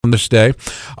on this day.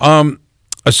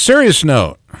 A serious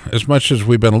note, as much as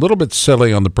we've been a little bit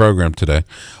silly on the program today,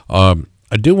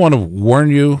 I do want to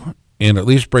warn you and at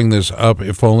least bring this up,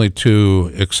 if only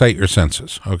to excite your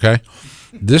senses, okay?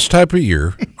 This type of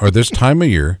year, or this time of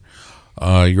year,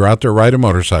 you're out there riding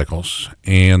motorcycles,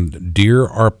 and deer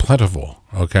are plentiful,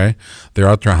 okay? They're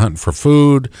out there hunting for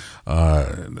food.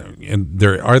 And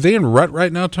are they in rut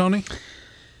right now, Tony?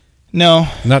 No.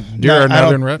 Deer are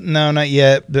not in rut? No, not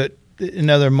yet, but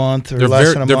another month or less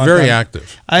than a month. They're very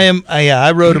active.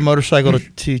 I rode a motorcycle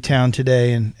to town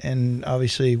today, and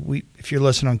obviously if you're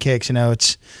listening on KXNO,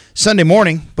 it's Sunday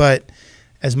morning, but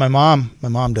as my mom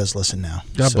does listen now.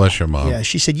 God bless your mom. Yeah,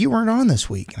 she said, you weren't on this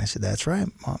week. And I said, that's right,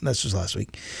 Mom. This was last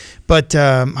week. But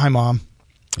hi, Mom.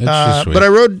 That's sweet. But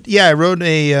I rode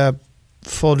a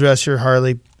full dresser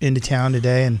Harley into town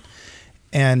today,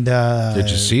 and did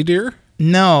you see deer?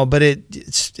 No, but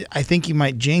it's. I think you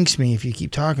might jinx me if you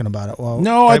keep talking about it. Well,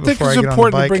 no, I think it's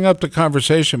important to bring up the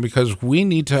conversation because we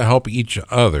need to help each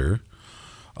other.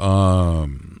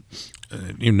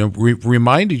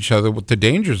 Remind each other what the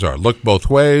dangers are. Look both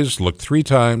ways. Look 3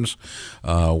 times.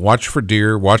 Watch for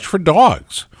deer. Watch for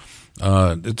dogs.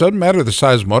 It doesn't matter the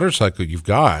size motorcycle you've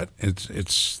got.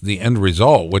 It's the end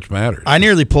result which matters. I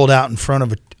nearly pulled out in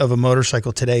front of a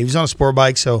motorcycle today. He was on a sport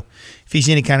bike, so if he's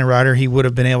any kind of rider, he would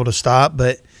have been able to stop.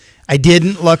 But I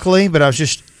didn't, luckily. But I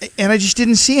just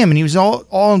didn't see him, and he was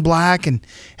all in black and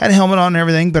had a helmet on and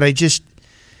everything. But it's just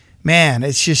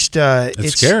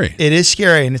it's scary. It is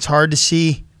scary, and it's hard to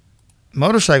see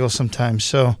motorcycles sometimes.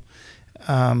 So,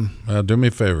 do me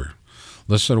a favor.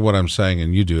 Listen to what I'm saying,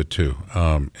 and you do it too.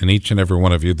 And each and every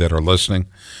one of you that are listening,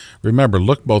 remember,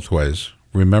 look both ways.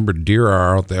 Remember, deer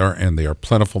are out there, and they are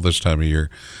plentiful this time of year.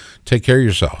 Take care of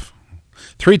yourself.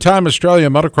 3-time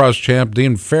Australian motocross champ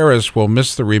Dean Ferris will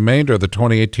miss the remainder of the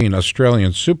 2018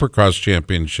 Australian Supercross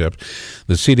Championship.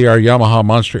 The CDR Yamaha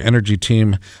Monster Energy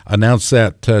team announced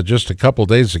that just a couple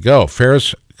days ago.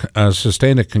 Ferris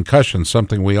sustained a concussion,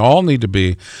 something we all need to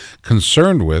be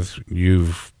concerned with.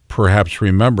 You perhaps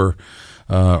remember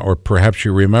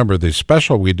the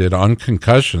special we did on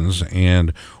concussions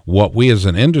and what we as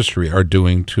an industry are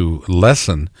doing to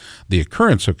lessen the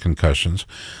occurrence of concussions.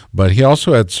 But he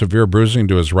also had severe bruising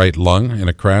to his right lung in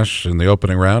a crash in the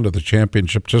opening round of the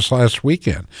championship just last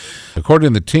weekend.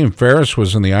 According to the team, Ferris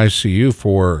was in the ICU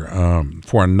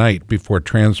for a night before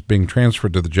being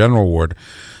transferred to the general ward.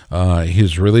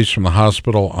 He's released from the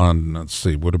hospital on,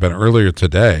 would have been earlier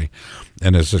today,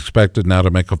 and is expected now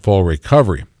to make a full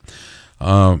recovery.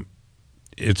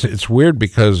 It's weird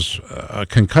because a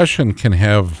concussion can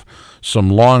have some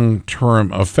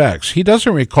long-term effects. He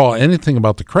doesn't recall anything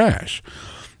about the crash,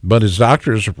 but his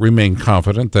doctors remain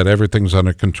confident that everything's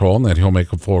under control and that he'll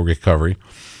make a full recovery.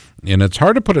 And it's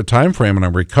hard to put a time frame on a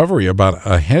recovery about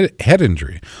a head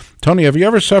injury. Tony, have you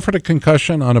ever suffered a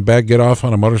concussion on a bad get-off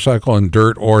on a motorcycle in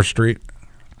dirt or street?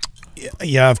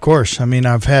 Yeah, of course. I mean,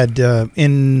 I've had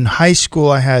in high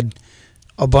school, I had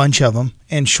a bunch of them,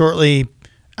 and shortly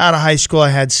out of high school, I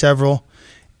had several.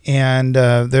 And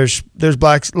there's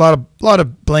a lot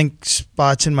of blank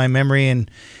spots in my memory,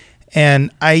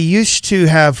 and I used to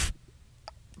have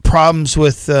problems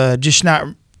with just not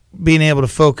being able to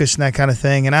focus and that kind of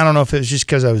thing. And I don't know if it was just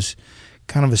because I was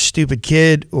kind of a stupid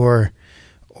kid but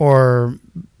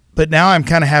now I'm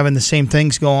kind of having the same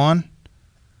things go on,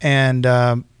 and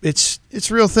it's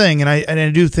a real thing. And I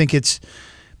do think it's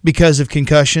because of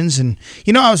concussions. And,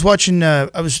 I was watching,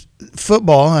 I was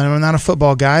football, and I'm not a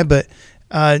football guy, but,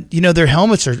 their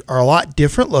helmets are a lot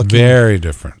different looking. Very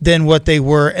different. Than what they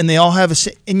were. And they all have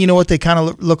and you know what they kind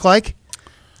of look like?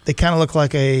 They kind of look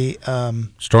like a...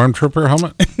 Stormtrooper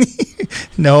helmet?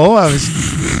 No, I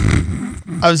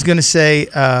was going to say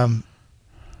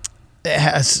it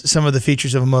has some of the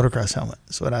features of a motocross helmet.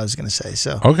 That's what I was going to say.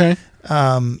 So okay.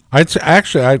 I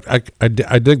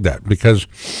dig that because,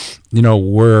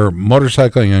 where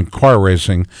motorcycling and car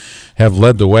racing have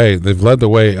led the way, they've led the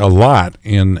way a lot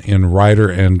in rider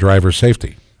and driver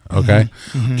safety. Okay.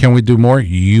 Mm-hmm. Can we do more?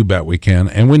 You bet we can.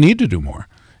 And we need to do more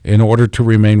in order to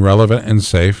remain relevant and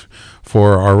safe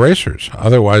for our racers.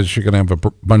 Otherwise, you're going to have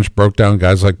a bunch of broke down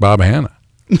guys like Bob Hanna.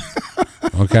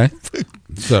 Okay.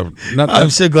 So I'm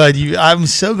so glad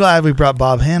we brought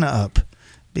Bob Hanna up,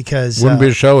 because wouldn't be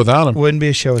a show without him.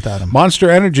 Monster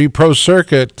Energy Pro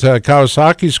Circuit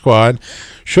Kawasaki squad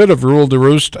should have ruled the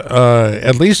roost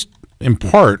at least in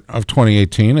part of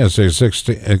 2018 as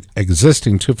the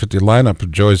existing 250 lineup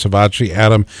of Joey Savacci,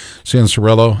 Adam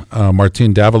Cianciarulo,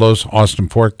 Martin Davalos, Austin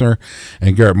Faulkner,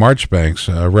 and Garrett Marchbanks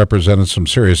represented some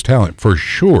serious talent, for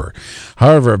sure.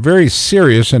 However, a very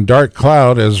serious and dark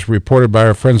cloud, as reported by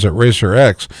our friends at Racer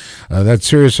X, that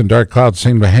serious and dark cloud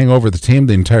seemed to hang over the team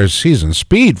the entire season.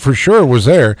 Speed, for sure, was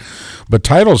there, but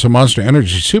titles of Monster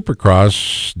Energy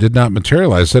Supercross did not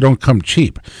materialize. They don't come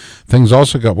cheap. Things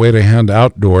also got way to hand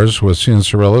outdoors with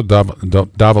Cianciarulo,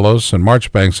 Davalos, and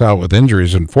Marchbanks out with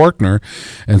injuries, and Faulkner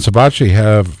and Savacci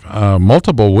have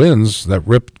multiple wins that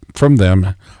ripped from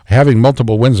them,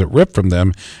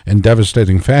 in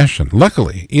devastating fashion.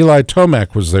 Luckily, Eli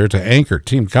Tomac was there to anchor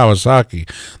Team Kawasaki,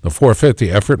 the 450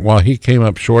 effort, while he came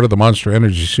up short of the Monster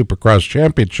Energy Supercross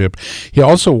Championship. He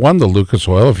also won the Lucas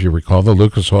Oil, if you recall, the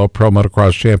Lucas Oil Pro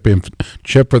Motocross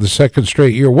Championship for the second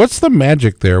straight year. What's the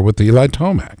magic there with Eli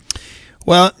Tomac?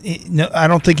 Well, no, I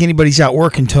don't think anybody's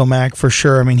outworking Tomac for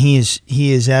sure. I mean, he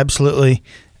is absolutely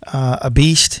a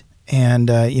beast, and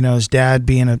his dad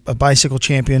being a bicycle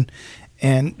champion,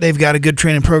 and they've got a good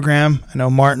training program. I know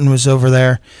Martin was over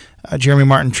there. Jeremy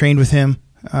Martin trained with him.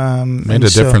 Made a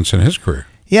difference in his career.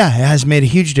 Yeah, it has made a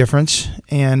huge difference,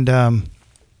 and I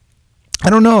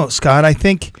don't know, Scott. I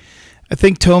think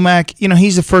Tomac.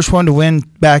 He's the first one to win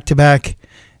back-to-back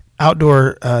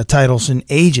outdoor titles in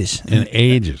ages.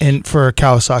 And for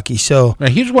Kawasaki. So now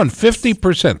he's won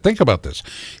 50%. Think about this.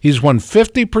 He's won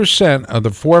 50% of the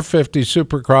 450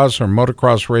 Supercross or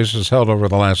motocross races held over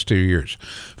the last 2 years.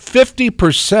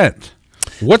 50%.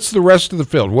 What's the rest of the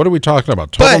field? What are we talking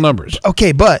about? Total numbers.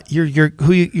 Okay, but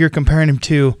you're comparing him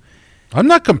to. I'm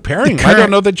not comparing. I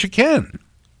don't know that you can.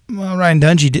 Well, Ryan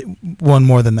Dungey won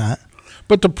more than that.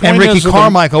 But the point and Ricky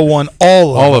Carmichael won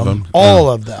all of them. All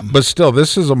of them. But still,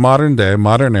 this is a modern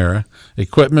era,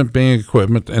 equipment being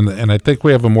equipment, and I think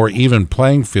we have a more even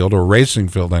playing field, or racing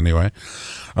field anyway.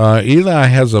 Eli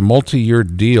has a multi-year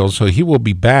deal, so he will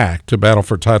be back to battle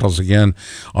for titles again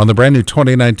on the brand new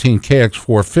 2019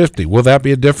 KX450. Will that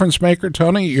be a difference maker,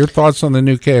 Tony? Your thoughts on the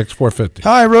new KX450?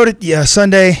 I rode it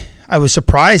Sunday. I was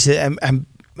surprised.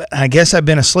 I guess I've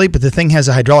been asleep, but the thing has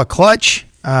a hydraulic clutch.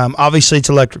 Obviously, it's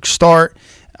electric start.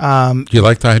 Do you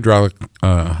like the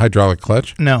hydraulic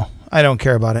clutch? No, I don't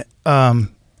care about it.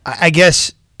 I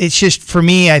guess it's just, for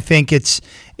me, I think it's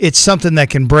something that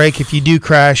can break if you do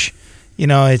crash.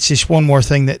 It's just one more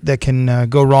thing that can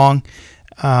go wrong.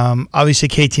 Obviously,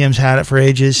 KTM's had it for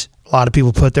ages. A lot of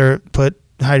people put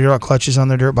hydraulic clutches on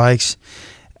their dirt bikes.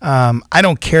 I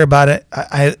don't care about it.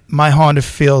 My Honda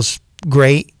feels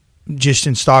great just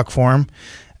in stock form.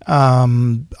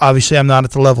 Obviously, I'm not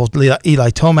at the level of Eli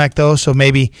Tomac, though, so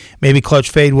maybe clutch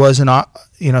fade wasn't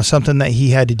something that he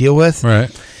had to deal with.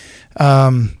 Right.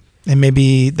 And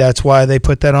maybe that's why they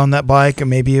put that on that bike, and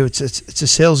maybe it's a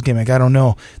sales gimmick. I don't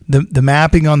know. The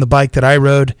mapping on the bike that I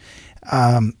rode,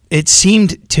 it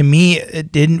seemed to me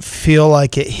it didn't feel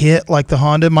like it hit like the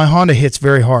Honda. My Honda hits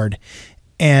very hard,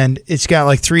 and it's got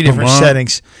like 3 different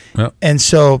settings. Yep. And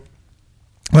so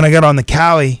when I got on the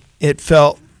Cowie, it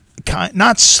felt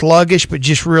not sluggish, but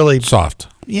just really soft.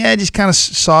 Yeah, just kind of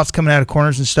soft coming out of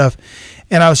corners and stuff.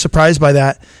 And I was surprised by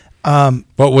that.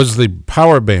 But was the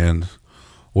power band,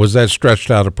 was that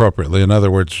stretched out appropriately? In other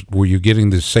words, were you getting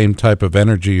the same type of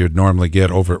energy you'd normally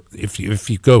get over if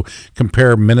you go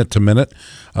compare minute to minute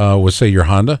with, say, your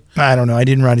Honda? I don't know. I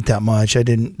didn't ride it that much. I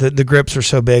didn't. The grips are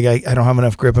so big. I don't have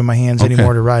enough grip in my hands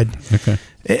anymore to ride. Okay.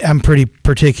 I'm pretty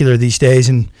particular these days,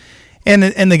 and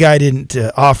the guy didn't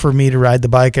offer me to ride the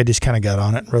bike. I just kind of got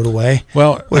on it and rode away.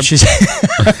 Well, which is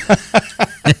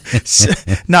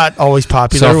not always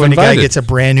popular when a guy gets a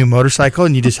brand new motorcycle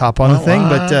and you just hop on the thing.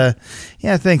 But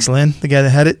yeah, thanks, Lynn, the guy that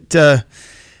had it.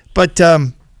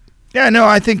 Yeah, no,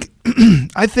 I think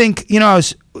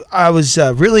I was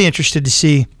really interested to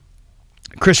see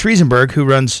Chris Riesenberg,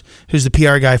 who's the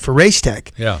PR guy for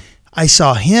Racetech. Yeah. I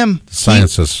saw him.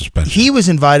 Science of suspension. He was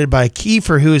invited by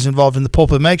Kiefer, who is involved in the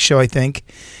Pulpit Meg show, I think.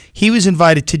 He was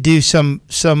invited to do some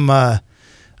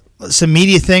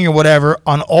media thing or whatever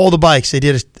on all the bikes. They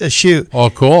did a shoot. Oh,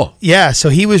 cool. Yeah, so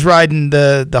he was riding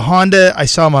the Honda. I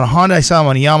saw him on a Honda. I saw him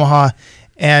on a Yamaha.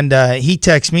 And he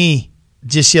texted me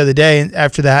just the other day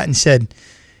after that and said,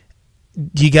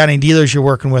 do you got any dealers you're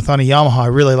working with on a Yamaha? I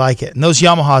really like it. And those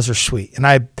Yamahas are sweet. And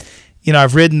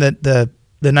I've ridden the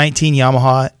 19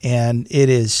 Yamaha, and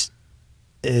it's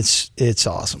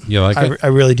awesome. You like it? I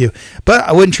really do. But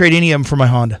I wouldn't trade any of them for my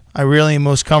Honda. I really am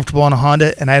most comfortable on a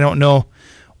Honda, and I don't know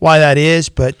why that is,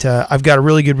 but I've got a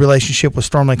really good relationship with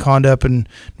Storm Lake Honda up in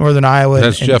northern Iowa.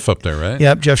 That's Jeff up there, right?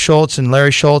 Yep, Jeff Schultz and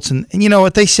Larry Schultz. And you know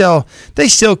what? They still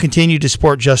continue to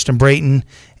support Justin Brayton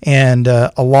and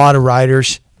a lot of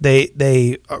riders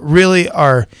They really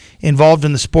are involved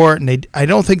in the sport, and I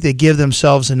don't think they give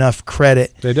themselves enough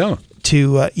credit. They don't.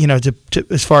 To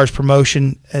as far as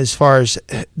promotion, as far as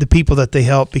the people that they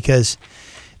help, because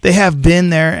they have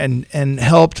been there and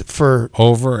helped for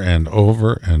over and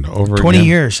over and over 20 again.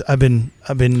 years. I've been.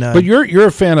 But you're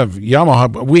a fan of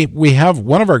Yamaha. We have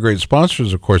one of our great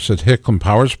sponsors, of course, at Hicklin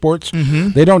Power Sports.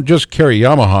 Mm-hmm. They don't just carry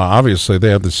Yamaha. Obviously, they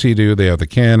have the Sea-Doo, they have the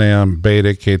Can-Am, Beta,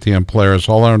 KTM Polaris,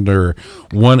 all under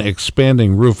one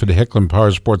expanding roof at Hicklin Power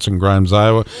Sports in Grimes,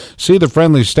 Iowa. See the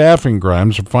friendly staff in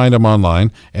Grimes or find them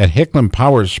online at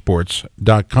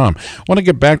hicklinpowersports.com. I want to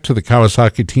get back to the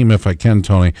Kawasaki team if I can,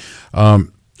 Tony.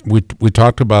 We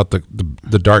talked about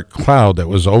the dark cloud that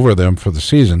was over them for the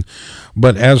season,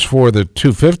 but as for the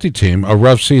 250 team, a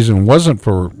rough season wasn't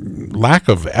for lack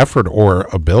of effort or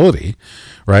ability,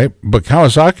 right? But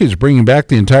Kawasaki is bringing back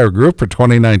the entire group for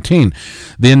 2019.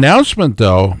 The announcement,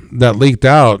 though, that leaked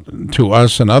out to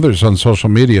us and others on social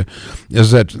media is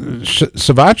that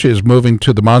Savachi is moving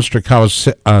to the Monster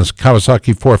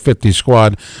Kawasaki 450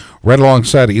 squad right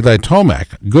alongside Eli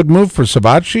Tomac. Good move for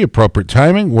Savachi, appropriate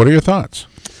timing. What are your thoughts?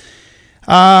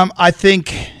 I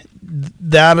think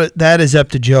that is up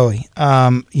to Joey.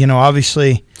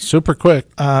 Obviously, super quick.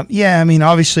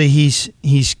 Obviously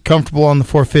he's comfortable on the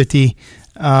 450.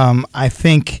 I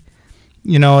think,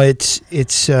 it's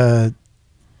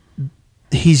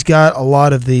he's got a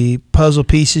lot of the puzzle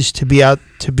pieces to be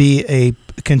a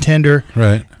contender.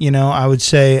 Right. I would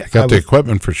say got the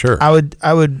equipment for sure. I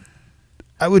would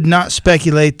not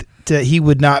speculate that he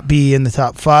would not be in the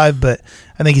top 5, but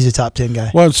I think he's a top 10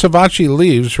 guy. Well, Savachi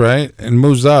leaves, right, and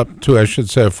moves up to, I should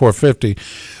say, a 450,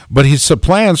 but he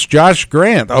supplants Josh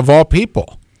Grant, of all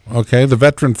people, okay, the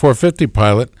veteran 450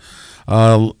 pilot,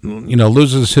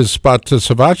 loses his spot to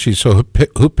Savachi, so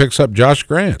who picks up Josh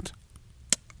Grant?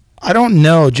 I don't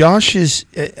know. Josh is,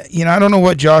 I don't know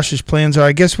what Josh's plans are.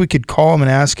 I guess we could call him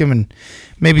and ask him and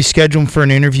maybe schedule him for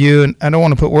an interview, and I don't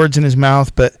want to put words in his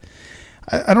mouth, but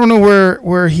I don't know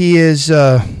where he is. He's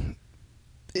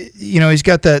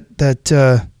got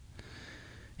that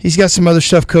he's got some other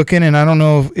stuff cooking, and I don't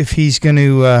know if he's going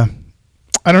to.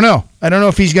 I don't know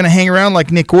if he's going to hang around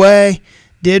like Nick Way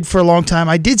did for a long time.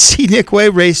 I did see Nick Way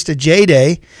race to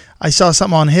J-Day. I saw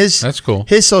something on his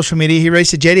social media. He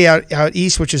raced a J-Day out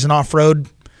east, which is an off-road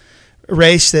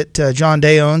race that John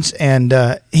Day owns, and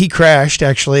he crashed.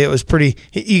 Actually, it was pretty.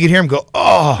 You could hear him go,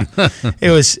 "Oh!" It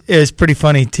was pretty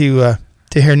funny to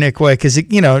hear Nick Way, because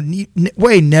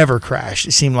Way never crashed,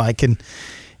 it seemed like, and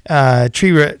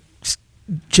Tree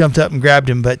jumped up and grabbed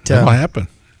him. But what happened?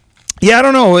 Yeah, I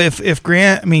don't know if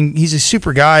Grant. I mean, he's a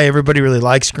super guy. Everybody really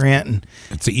likes Grant, and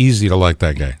it's easy to like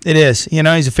that guy. It is.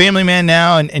 He's a family man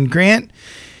now, and Grant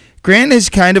is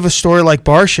kind of a story like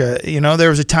Barsha. There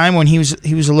was a time when he was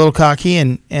a little cocky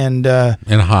and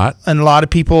hot, and a lot of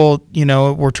people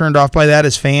were turned off by that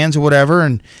as fans or whatever.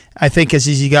 And I think as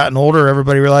he's gotten older,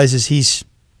 everybody realizes he's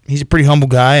a pretty humble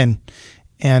guy.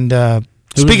 And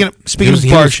speaking of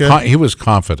Barsha, he was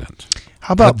confident.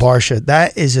 How about Barsha?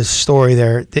 That is a story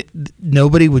there.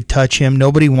 Nobody would touch him.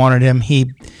 Nobody wanted him.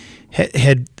 He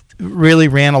had really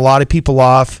ran a lot of people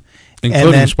off.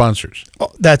 Including sponsors.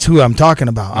 That's who I'm talking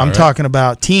about. I'm talking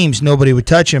about teams. Nobody would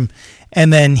touch him.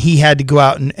 And then he had to go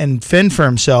out and fend for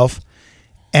himself.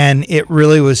 And it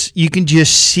really was, you can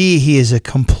just see he is a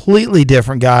completely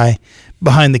different guy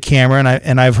behind the camera.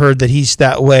 And I've heard that he's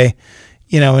that way,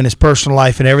 in his personal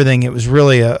life and everything. It was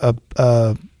really a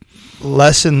life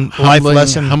lesson.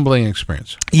 Humbling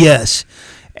experience. Yes.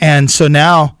 And so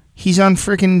now he's on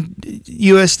freaking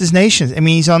U.S. Des Nations. I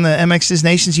mean, he's on the MX Des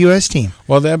Nations U.S. team.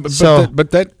 Well, and a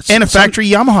factory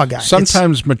Yamaha guy.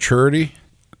 Sometimes maturity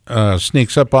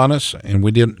sneaks up on us, and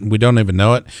we don't even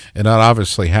know it. And that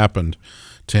obviously happened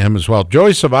to him as well.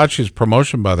 Joey Savachi's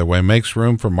promotion, by the way, makes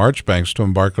room for Marchbanks to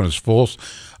embark on his first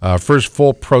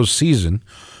full pro season.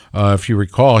 If you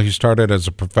recall, he started as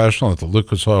a professional at the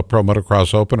Lucas Oil Pro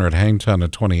Motocross Opener at Hangtown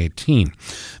in 2018.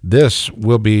 This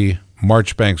will be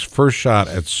Marchbanks' first shot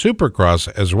at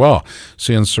Supercross as well.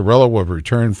 Cian Cirillo will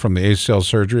return from the ACL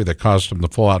surgery that cost him the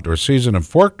full outdoor season. And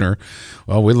Forkner,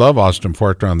 well, we love Austin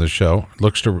Forkner on this show,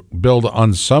 looks to build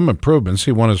on some improvements.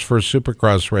 He won his first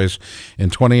Supercross race in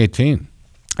 2018.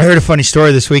 I heard a funny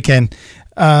story this weekend.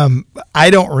 I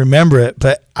don't remember it,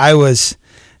 but I was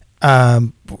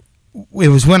it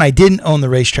was when I didn't own the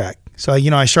racetrack. So,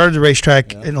 I started the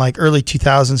racetrack in like early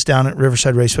 2000s down at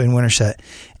Riverside Raceway in Winterset,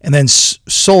 and then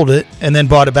sold it and then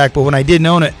bought it back. But when I didn't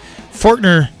own it,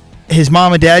 Forkner, his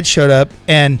mom and dad showed up,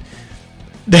 and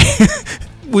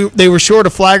they were short a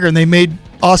flagger, and they made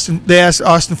They asked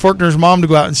Austin Forkner's mom to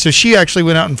go out, and so she actually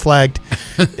went out and flagged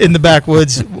in the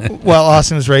backwoods while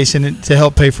Austin was racing to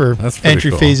help pay for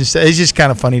entry fees and stuff. It's just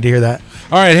kind of funny to hear that.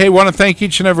 All right, hey, want to thank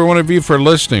each and every one of you for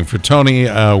listening. For Tony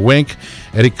Wink,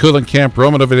 Eddie Kuhlenkamp,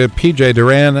 Roman Ovidiv, PJ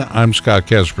Duran, I'm Scott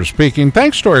Casper speaking.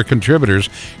 Thanks to our contributors,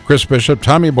 Chris Bishop,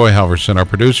 Tommy Boy Halverson, our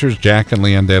producers, Jack and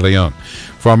Leanne De Leon.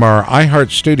 From our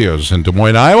iHeart Studios in Des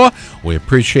Moines, Iowa, we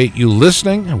appreciate you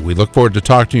listening, and we look forward to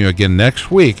talking to you again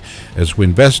next week as we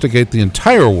investigate the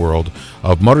entire world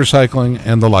of motorcycling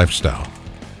and the lifestyle.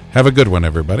 Have a good one,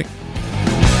 everybody.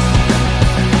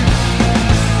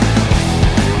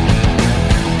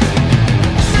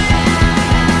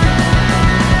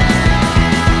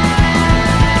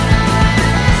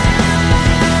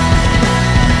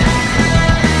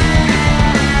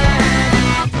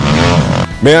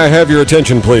 May I have your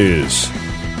attention, please?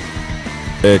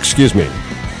 Excuse me.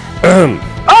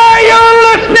 Are you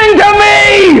listening to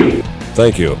me?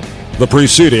 Thank you. The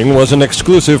preceding was an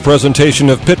exclusive presentation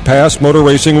of Pit Pass Motor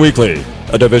Racing Weekly,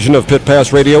 a division of Pit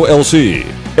Pass Radio LC.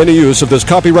 Any use of this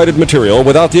copyrighted material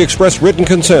without the express written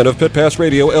consent of Pit Pass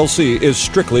Radio LC is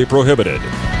strictly prohibited.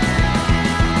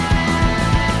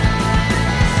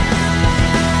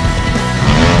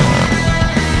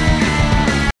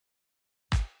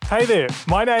 Hey there,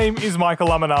 my name is Michael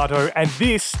Laminato, and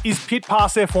this is Pit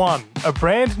Pass F1, a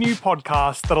brand new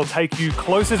podcast that'll take you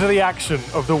closer to the action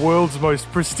of the world's most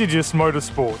prestigious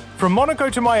motorsport. From Monaco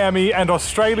to Miami and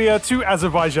Australia to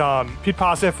Azerbaijan, Pit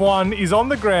Pass F1 is on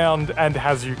the ground and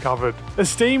has you covered.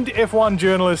 Esteemed F1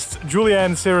 journalists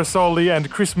Julianne Cerasoli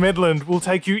and Chris Medland will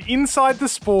take you inside the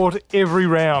sport every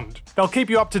round. They'll keep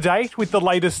you up to date with the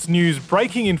latest news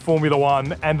breaking in Formula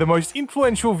One and the most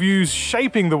influential views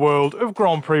shaping the world of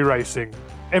Grand Prix racing.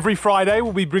 Every Friday,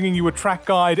 we'll be bringing you a track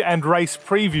guide and race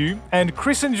preview, and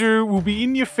Chris and Ju will be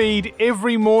in your feed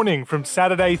every morning from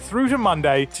Saturday through to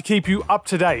Monday to keep you up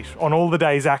to date on all the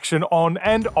day's action on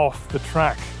and off the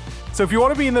track. So if you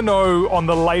want to be in the know on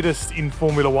the latest in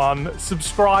Formula One,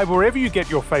 subscribe wherever you get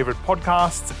your favourite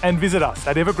podcasts and visit us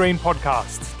at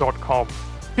evergreenpodcasts.com.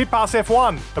 Pit Pass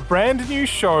F1, a brand new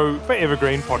show for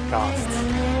Evergreen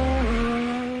Podcasts.